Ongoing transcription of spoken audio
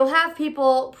You'll have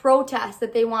people protest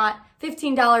that they want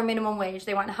 $15 minimum wage,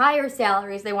 they want higher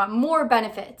salaries, they want more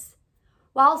benefits,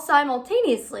 while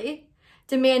simultaneously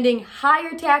demanding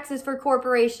higher taxes for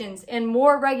corporations and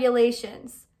more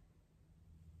regulations.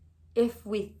 If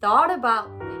we thought about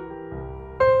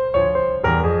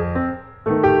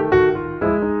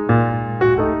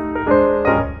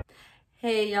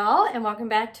Hey y'all, and welcome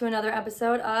back to another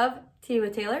episode of Tea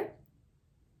with Taylor.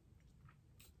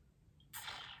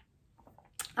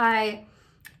 I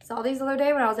saw these the other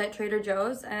day when I was at Trader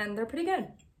Joe's, and they're pretty good.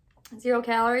 0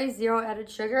 calories, 0 added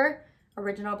sugar,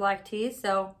 original black tea,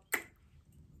 so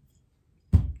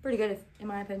pretty good in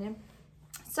my opinion.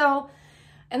 So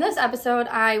in this episode,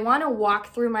 I want to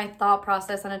walk through my thought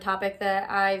process on a topic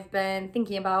that I've been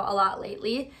thinking about a lot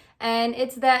lately, and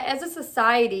it's that as a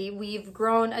society, we've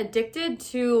grown addicted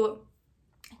to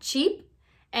cheap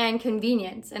and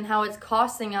convenience and how it's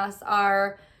costing us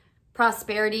our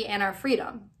prosperity and our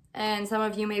freedom. And some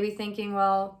of you may be thinking,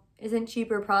 well, isn't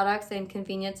cheaper products and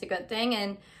convenience a good thing?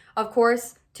 And of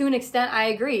course, to an extent, I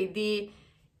agree. The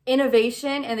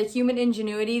innovation and the human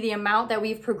ingenuity, the amount that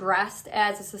we've progressed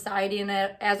as a society and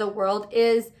as a world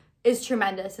is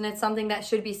tremendous. And it's something that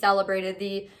should be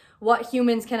celebrated. What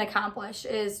humans can accomplish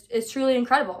is truly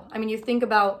incredible. I mean, you think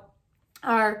about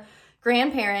our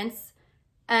grandparents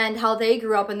and how they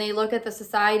grew up, and they look at the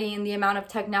society and the amount of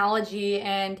technology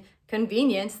and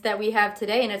convenience that we have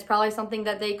today, and it's probably something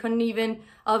that they couldn't even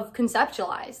have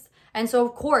conceptualized. And so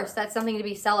of course that's something to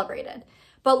be celebrated.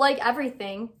 But like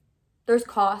everything, there's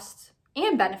costs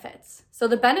and benefits. So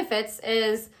the benefits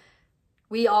is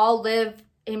we all live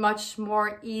a much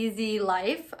more easy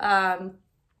life, for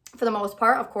the most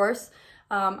part, of course.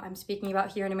 I'm speaking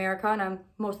about here in America, and I'm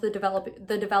most of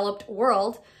the developed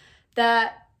world,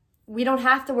 that we don't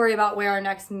have to worry about where our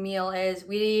next meal is.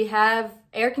 We have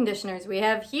air conditioners, we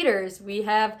have heaters,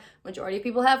 majority of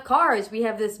people have cars, we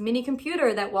have this mini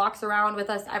computer that walks around with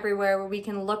us everywhere where we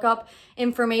can look up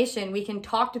information, we can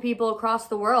talk to people across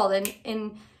the world and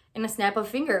in a snap of a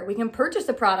finger. We can purchase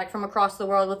a product from across the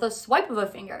world with a swipe of a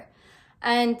finger.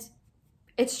 And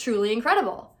it's truly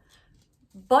incredible.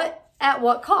 But at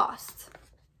what cost?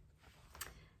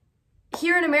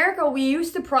 Here in America, we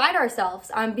used to pride ourselves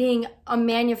on being a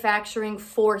manufacturing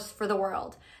force for the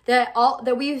world. That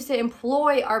we used to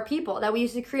employ our people, that we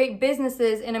used to create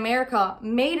businesses in America,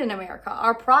 made in America.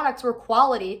 Our products were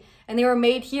quality and they were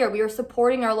made here. We were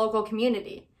supporting our local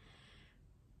community.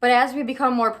 But as we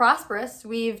become more prosperous,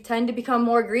 we've tend to become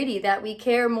more greedy, that we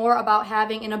care more about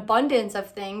having an abundance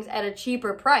of things at a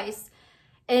cheaper price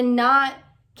and not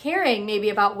caring maybe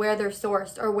about where they're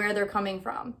sourced or where they're coming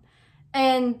from.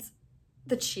 And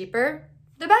the cheaper,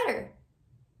 the better.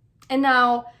 And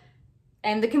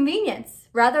the convenience.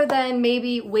 Rather than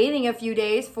maybe waiting a few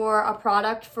days for a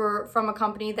product from a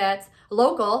company that's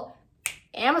local,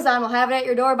 Amazon will have it at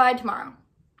your door by tomorrow.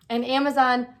 And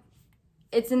Amazon,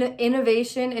 it's an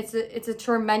innovation. It's a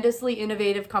tremendously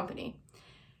innovative company.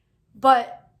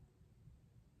 But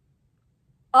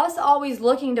us always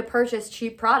looking to purchase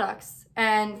cheap products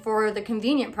and for the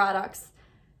convenient products,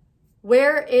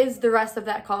 where is the rest of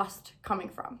that cost coming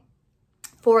from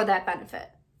for that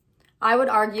benefit? I would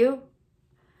argue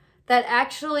that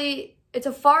actually it's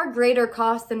a far greater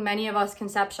cost than many of us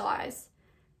conceptualize.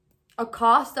 A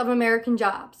cost of American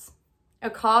jobs,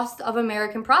 a cost of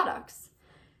American products,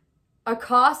 a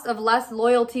cost of less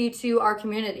loyalty to our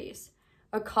communities,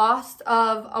 a cost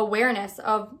of awareness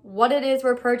of what it is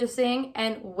we're purchasing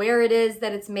and where it is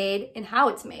that it's made and how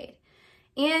it's made,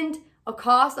 and a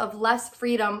cost of less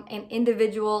freedom and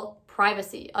individual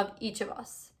privacy of each of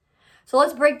us. So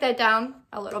let's break that down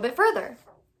a little bit further.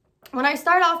 When I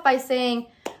start off by saying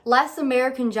less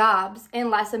American jobs and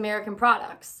less American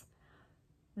products,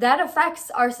 that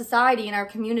affects our society and our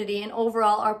community and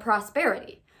overall our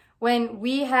prosperity. When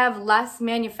we have less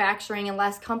manufacturing and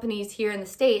less companies here in the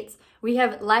States, we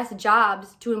have less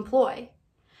jobs to employ.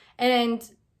 And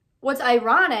what's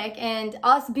ironic, and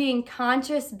us being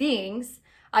conscious beings,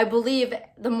 I believe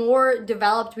the more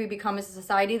developed we become as a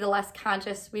society, the less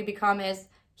conscious we become as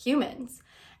humans.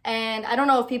 And I don't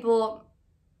know if people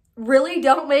really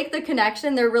don't make the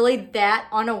connection, they're really that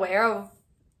unaware of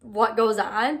what goes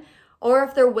on, or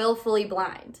if they're willfully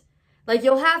blind. Like,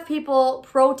 you'll have people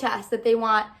protest that they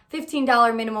want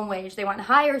 $15 minimum wage, they want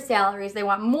higher salaries, they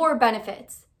want more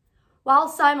benefits, while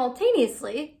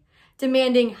simultaneously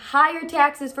demanding higher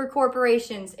taxes for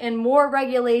corporations and more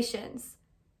regulations.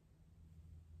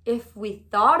 If we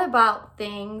thought about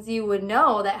things, you would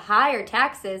know that higher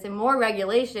taxes and more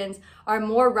regulations are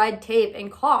more red tape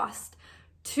and cost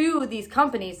to these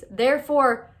companies.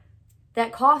 Therefore,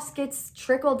 that cost gets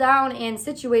trickled down and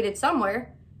situated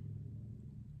somewhere.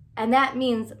 And that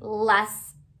means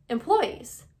less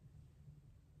employees,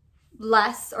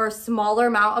 less or smaller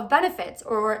amount of benefits,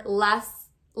 or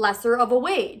lesser of a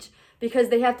wage, because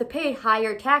they have to pay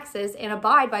higher taxes and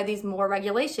abide by these more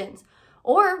regulations.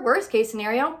 Or worst case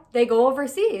scenario, they go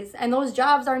overseas and those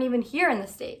jobs aren't even here in the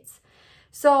States.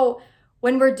 So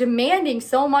when we're demanding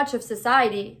so much of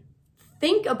society,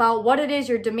 think about what it is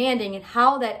you're demanding and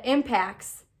how that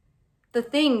impacts the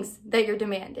things that you're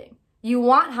demanding. You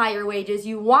want higher wages,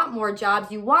 you want more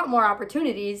jobs, you want more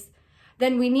opportunities,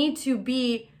 then we need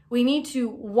to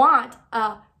want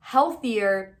a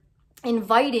healthier,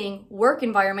 inviting work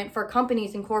environment for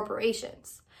companies and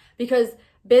corporations. Because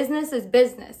business is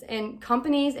business, and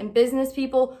companies and business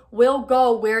people will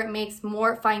go where it makes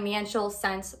more financial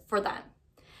sense for them.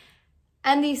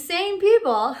 And these same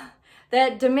people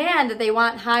that demand that they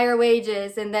want higher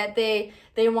wages and that they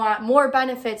want more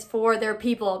benefits for their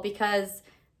people because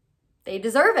they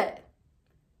deserve it,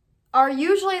 are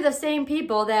usually the same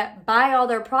people that buy all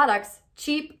their products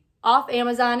cheap off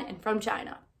Amazon and from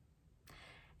China.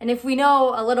 And if we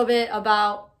know a little bit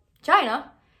about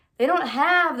China, they don't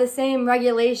have the same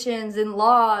regulations and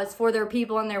laws for their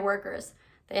people and their workers.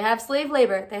 They have slave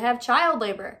labor, they have child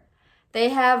labor, they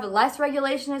have less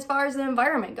regulation as far as the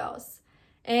environment goes.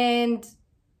 And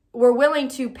we're willing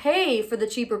to pay for the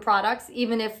cheaper products,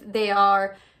 even if they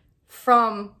are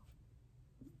from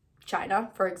China,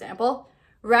 for example,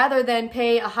 rather than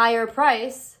pay a higher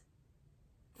price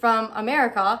from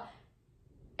America.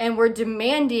 And we're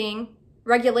demanding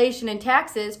regulation and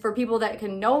taxes for people that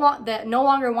no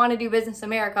longer want to do business in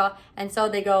America, and so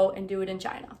they go and do it in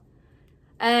China.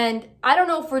 And I don't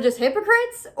know if we're just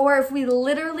hypocrites or if we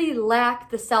literally lack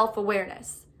the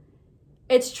self-awareness.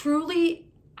 I'm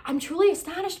truly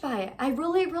astonished by it. I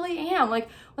really, really am. Like,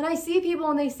 when I see people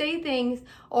and they say things,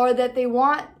 or that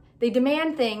they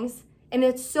demand things, and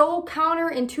it's so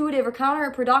counterintuitive or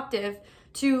counterproductive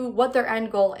to what their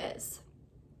end goal is.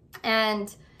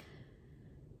 And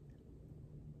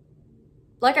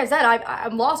like I said,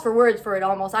 I'm lost for words for it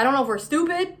almost. I don't know if we're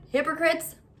stupid,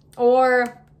 hypocrites,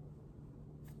 or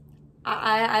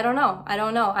I don't know. I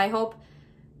don't know. I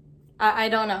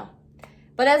don't know.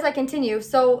 But as I continue,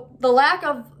 so the lack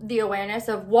of the awareness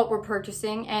of what we're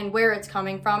purchasing and where it's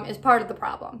coming from is part of the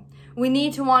problem. We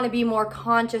need to want to be more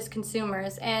conscious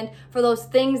consumers. And for those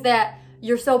things that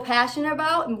you're so passionate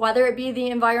about, and whether it be the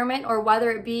environment or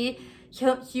whether it be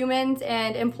humans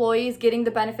and employees getting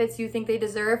the benefits you think they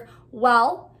deserve,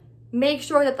 well, make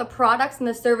sure that the products and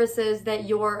the services that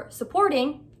you're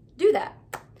supporting do that.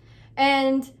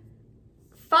 And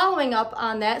following up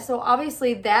on that, so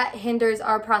obviously that hinders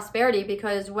our prosperity,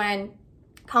 because when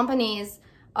companies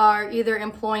are either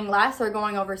employing less or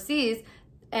going overseas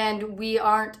and we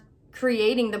aren't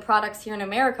creating the products here in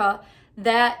America,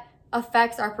 that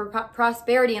affects our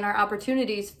prosperity and our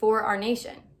opportunities for our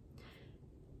nation.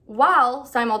 While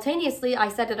simultaneously, I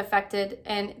said it affected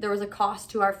and there was a cost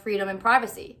to our freedom and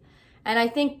privacy. And I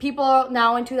think people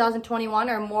now in 2021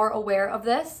 are more aware of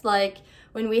this. Like,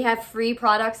 when we have free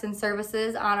products and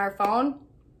services on our phone,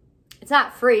 it's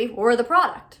not free, we're the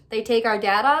product. They take our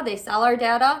data, they sell our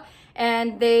data,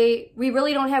 and we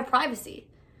really don't have privacy.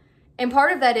 And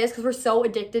part of that is because we're so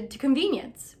addicted to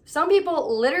convenience. Some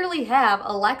people literally have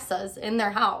Alexas in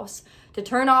their house to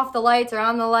turn off the lights or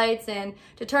on the lights and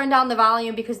to turn down the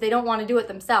volume because they don't want to do it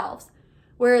themselves.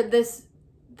 Where this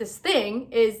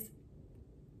thing is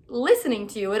listening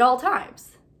to you at all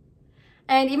times.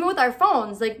 And even with our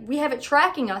phones, like, we have it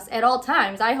tracking us at all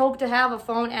times. I hope to have a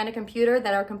phone and a computer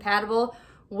that are compatible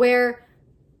where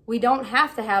we don't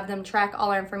have to have them track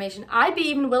all our information. I'd be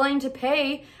even willing to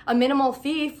pay a minimal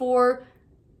fee for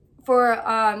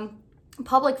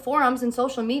public forums and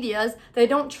social medias that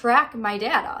don't track my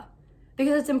data,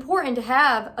 because it's important to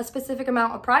have a specific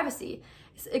amount of privacy,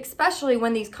 especially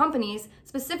when these companies,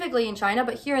 specifically in China,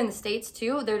 but here in the States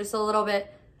too, they're just a little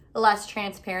bit less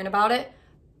transparent about it.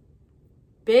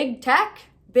 Big tech,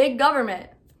 big government.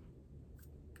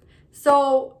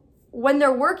 So when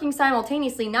they're working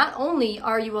simultaneously, not only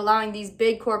are you allowing these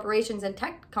big corporations and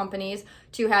tech companies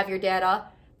to have your data,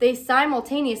 they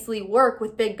simultaneously work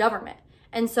with big government.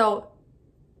 And so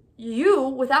you,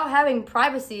 without having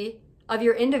privacy of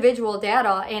your individual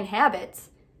data and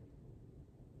habits,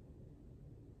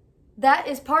 that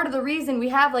is part of the reason we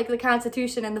have, like, the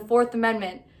Constitution and the Fourth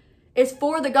Amendment. It's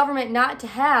for the government not to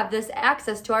have this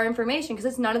access to our information because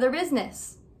it's none of their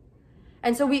business.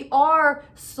 And so we are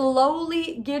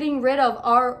slowly getting rid of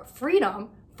our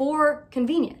freedom for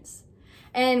convenience.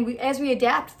 And as we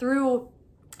adapt through,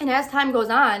 and as time goes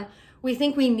on, we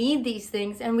think we need these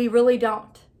things and we really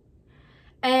don't.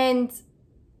 And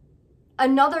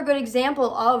another good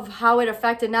example of how it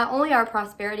affected not only our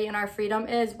prosperity and our freedom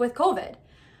is with COVID.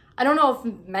 I don't know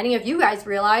if many of you guys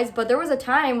realize, but there was a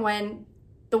time when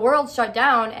the world shut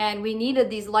down and we needed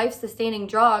these life-sustaining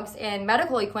drugs and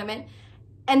medical equipment,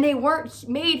 and they weren't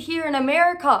made here in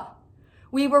America.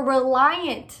 We were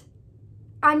reliant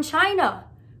on China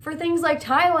for things like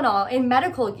Tylenol and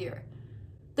medical gear.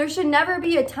 There should never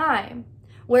be a time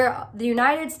where the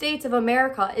United States of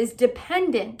America is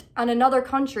dependent on another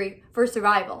country for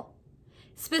survival,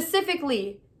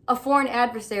 specifically a foreign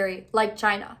adversary like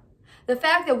China. The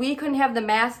fact that we couldn't have the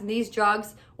masks and these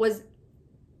drugs was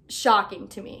shocking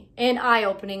to me and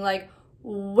eye-opening. Like,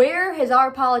 where has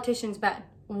our politicians been?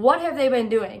 What have they been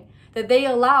doing that they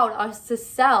allowed us to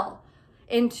sell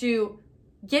and to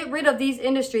get rid of these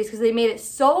industries because they made it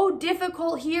so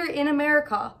difficult here in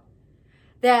America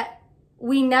that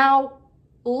we now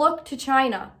look to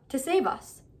China to save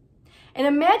us? And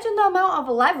imagine the amount of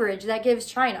leverage that gives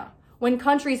China when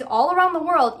countries all around the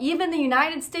world, even the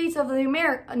United States of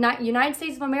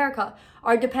America,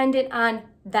 are dependent on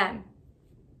them.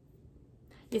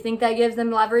 You think that gives them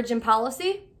leverage in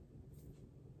policy?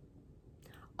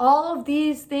 All of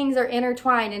these things are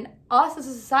intertwined, and us as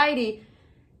a society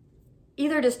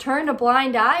either just turned a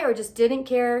blind eye or just didn't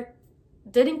care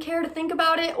to think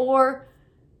about it, or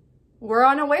we're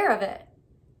unaware of it.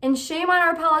 And shame on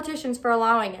our politicians for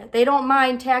allowing it. They don't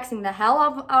mind taxing the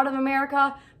hell out of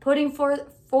America, putting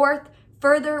forth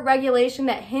further regulation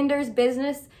that hinders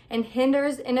business and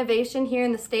hinders innovation here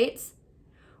in the States,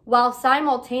 while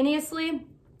simultaneously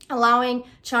allowing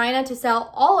China to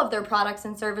sell all of their products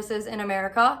and services in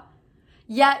America.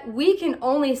 Yet we can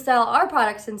only sell our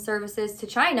products and services to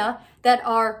China that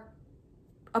are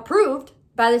approved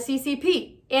by the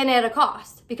CCP and at a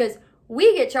cost, because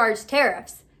we get charged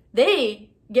tariffs. They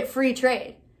get free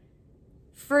trade.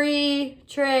 Free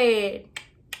trade.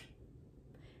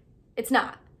 It's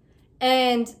not.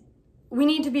 And we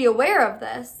need to be aware of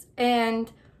this. And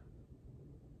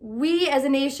we as a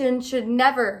nation should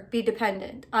never be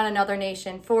dependent on another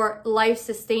nation for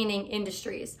life-sustaining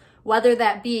industries, whether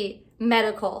that be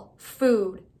medical,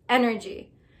 food,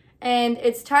 energy. And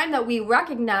it's time that we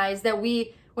recognize that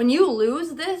when you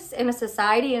lose this in a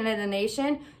society and in a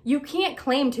nation, you can't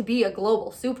claim to be a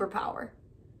global superpower.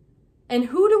 And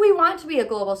who do we want to be a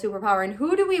global superpower? And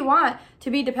who do we want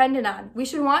to be dependent on? We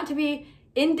should want to be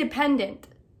independent.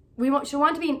 We should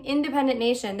want to be an independent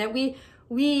nation, that we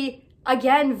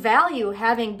again value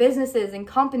having businesses and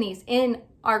companies in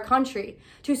our country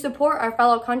to support our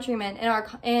fellow countrymen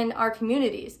in our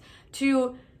communities,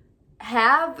 to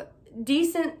have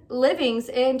decent livings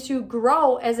and to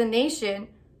grow as a nation,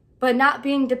 but not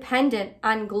being dependent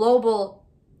on the global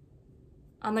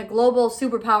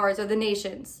superpowers of the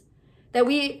nations. That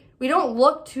we don't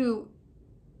want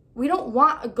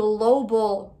a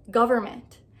global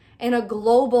government and a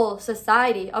global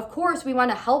society. Of course, we want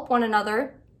to help one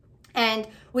another and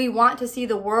we want to see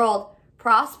the world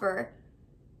prosper,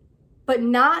 but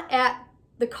not at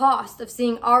the cost of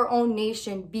seeing our own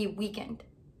nation be weakened.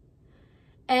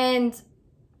 And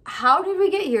how did we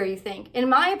get here, you think? In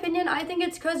my opinion, I think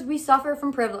it's because we suffer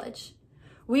from privilege.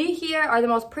 We here are the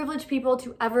most privileged people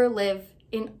to ever live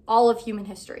in all of human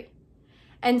history.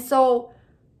 And so,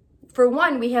 for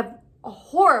one, we have a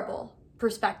horrible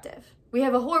perspective. We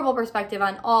have a horrible perspective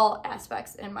on all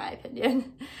aspects, in my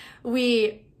opinion.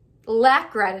 We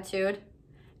lack gratitude,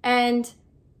 and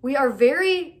we are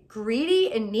very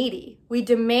greedy and needy. We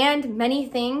demand many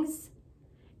things,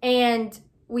 and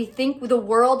we think the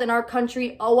world and our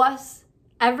country owe us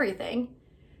everything,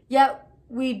 yet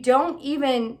we don't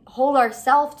even hold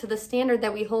ourselves to the standard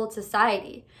that we hold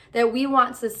society, that we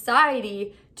want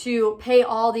society to pay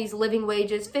all these living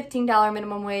wages, $15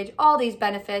 minimum wage, all these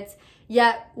benefits,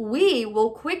 yet we will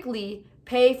quickly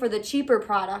pay for the cheaper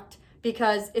product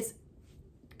because it's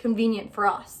convenient for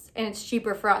us and it's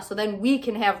cheaper for us, so then we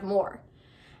can have more.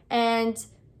 And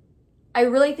I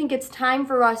really think it's time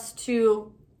for us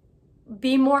to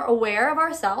be more aware of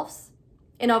ourselves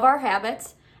and of our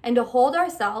habits, and to hold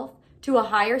ourselves to a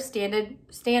higher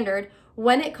standard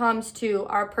when it comes to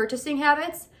our purchasing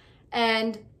habits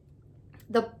and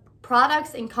the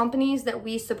products and companies that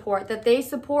we support, that they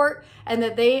support, and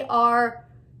that they are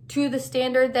to the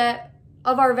standard that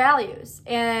of our values,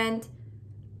 and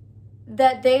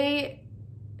that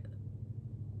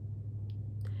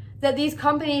these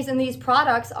companies and these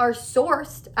products are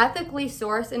ethically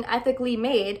sourced and ethically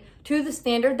made to the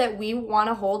standard that we want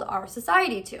to hold our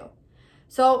society to.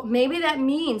 So maybe that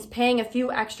means paying a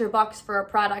few extra bucks for a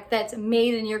product that's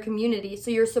made in your community,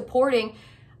 so you're supporting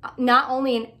not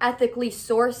only an ethically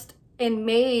sourced and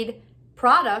made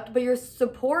product, but you're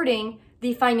supporting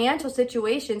the financial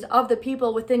situations of the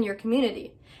people within your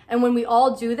community. And when we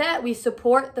all do that, we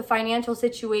support the financial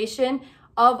situation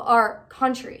of our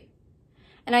country.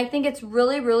 And I think it's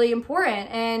really, really important.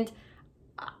 And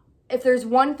if there's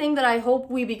one thing that I hope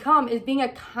we become, is being a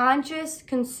conscious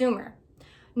consumer,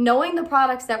 knowing the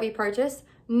products that we purchase,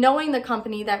 knowing the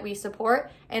company that we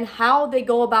support, and how they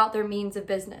go about their means of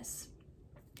business.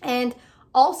 And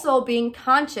also being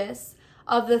conscious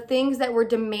of the things that we're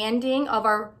demanding of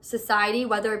our society,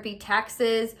 whether it be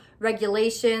taxes,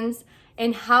 regulations,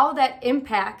 and how that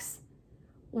impacts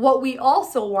what we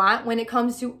also want when it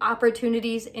comes to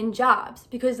opportunities and jobs,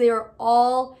 because they are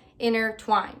all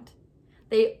intertwined.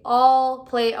 They all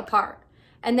play a part.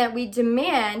 And that we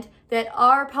demand that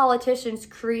our politicians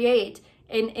create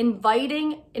an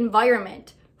inviting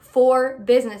environment for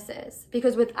businesses,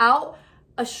 because without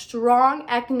a strong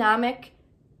economic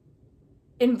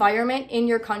environment in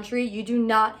your country, you do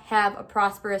not have a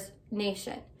prosperous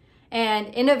nation.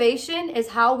 And innovation is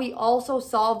how we also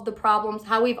solve the problems,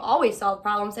 how we've always solved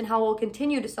problems, and how we'll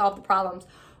continue to solve the problems,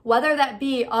 whether that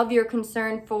be of your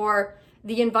concern for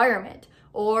the environment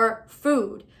or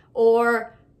food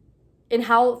or in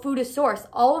how food is sourced.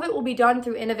 All of it will be done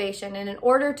through innovation. And in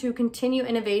order to continue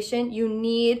innovation, you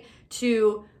need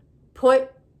to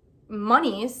put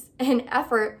monies and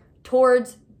effort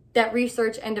towards that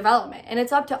research and development. And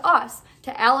it's up to us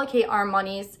to allocate our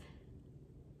monies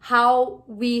how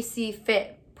we see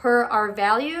fit, per our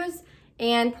values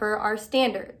and per our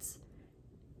standards.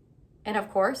 And of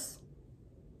course,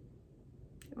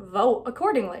 vote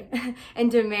accordingly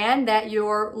and demand that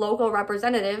your local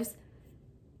representatives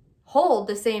hold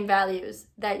the same values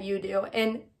that you do,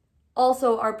 and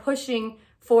also are pushing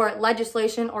for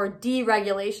legislation or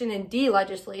deregulation and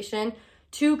de-legislation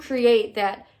to create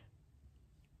that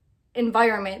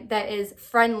environment that is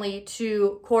friendly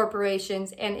to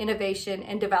corporations and innovation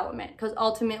and development, because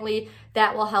ultimately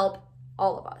that will help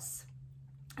all of us.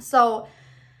 So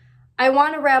I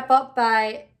want to wrap up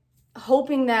by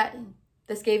hoping that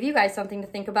this gave you guys something to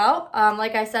think about.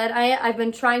 Like I said, I've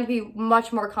been trying to be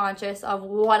much more conscious of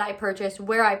what I purchase,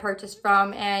 where I purchase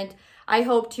from, and I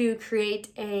hope to create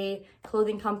a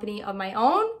clothing company of my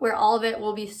own where all of it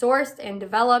will be sourced and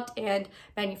developed and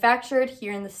manufactured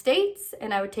here in the States.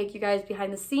 And I would take you guys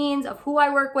behind the scenes of who I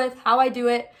work with, how I do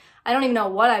it. I don't even know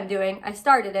what I'm doing. I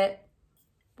started it.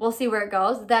 We'll see where it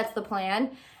goes. That's the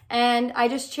plan. And I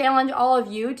just challenge all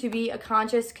of you to be a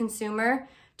conscious consumer,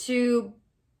 to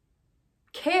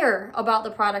care about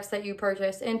the products that you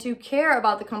purchase and to care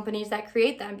about the companies that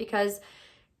create them, because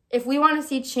if we want to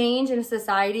see change in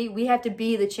society, we have to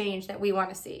be the change that we want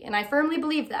to see. And I firmly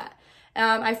believe that.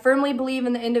 I firmly believe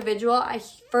in the individual. I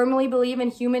firmly believe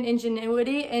in human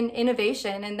ingenuity and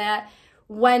innovation, and that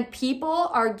when people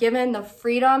are given the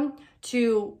freedom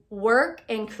to work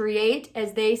and create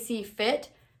as they see fit,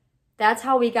 that's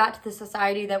how we got to the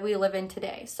society that we live in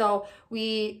today. So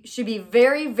we should be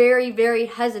very, very, very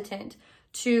hesitant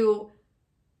to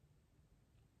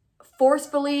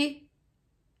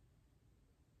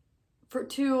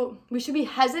we should be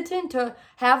hesitant to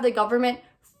have the government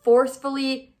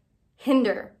forcefully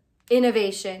hinder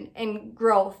innovation and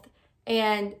growth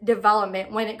and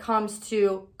development when it comes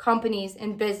to companies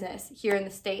and business here in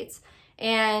the States.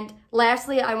 And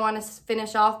lastly, I want to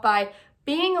finish off by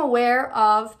being aware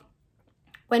of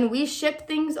when we ship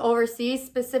things overseas,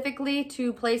 specifically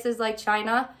to places like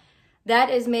China, that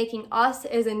is making us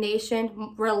as a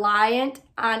nation reliant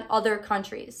on other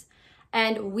countries.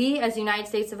 And we as the United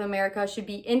States of America should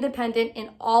be independent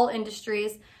in all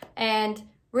industries and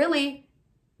really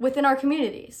within our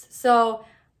communities. So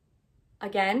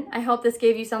again, I hope this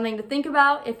gave you something to think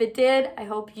about. If it did, I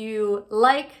hope you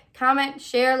like, comment,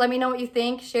 share, let me know what you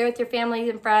think, share with your families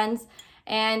and friends,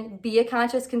 and be a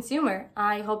conscious consumer.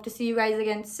 I hope to see you guys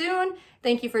again soon.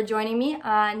 Thank you for joining me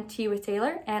on Tea with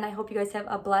Taylor, and I hope you guys have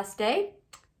a blessed day,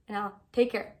 and I'll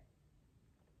take care.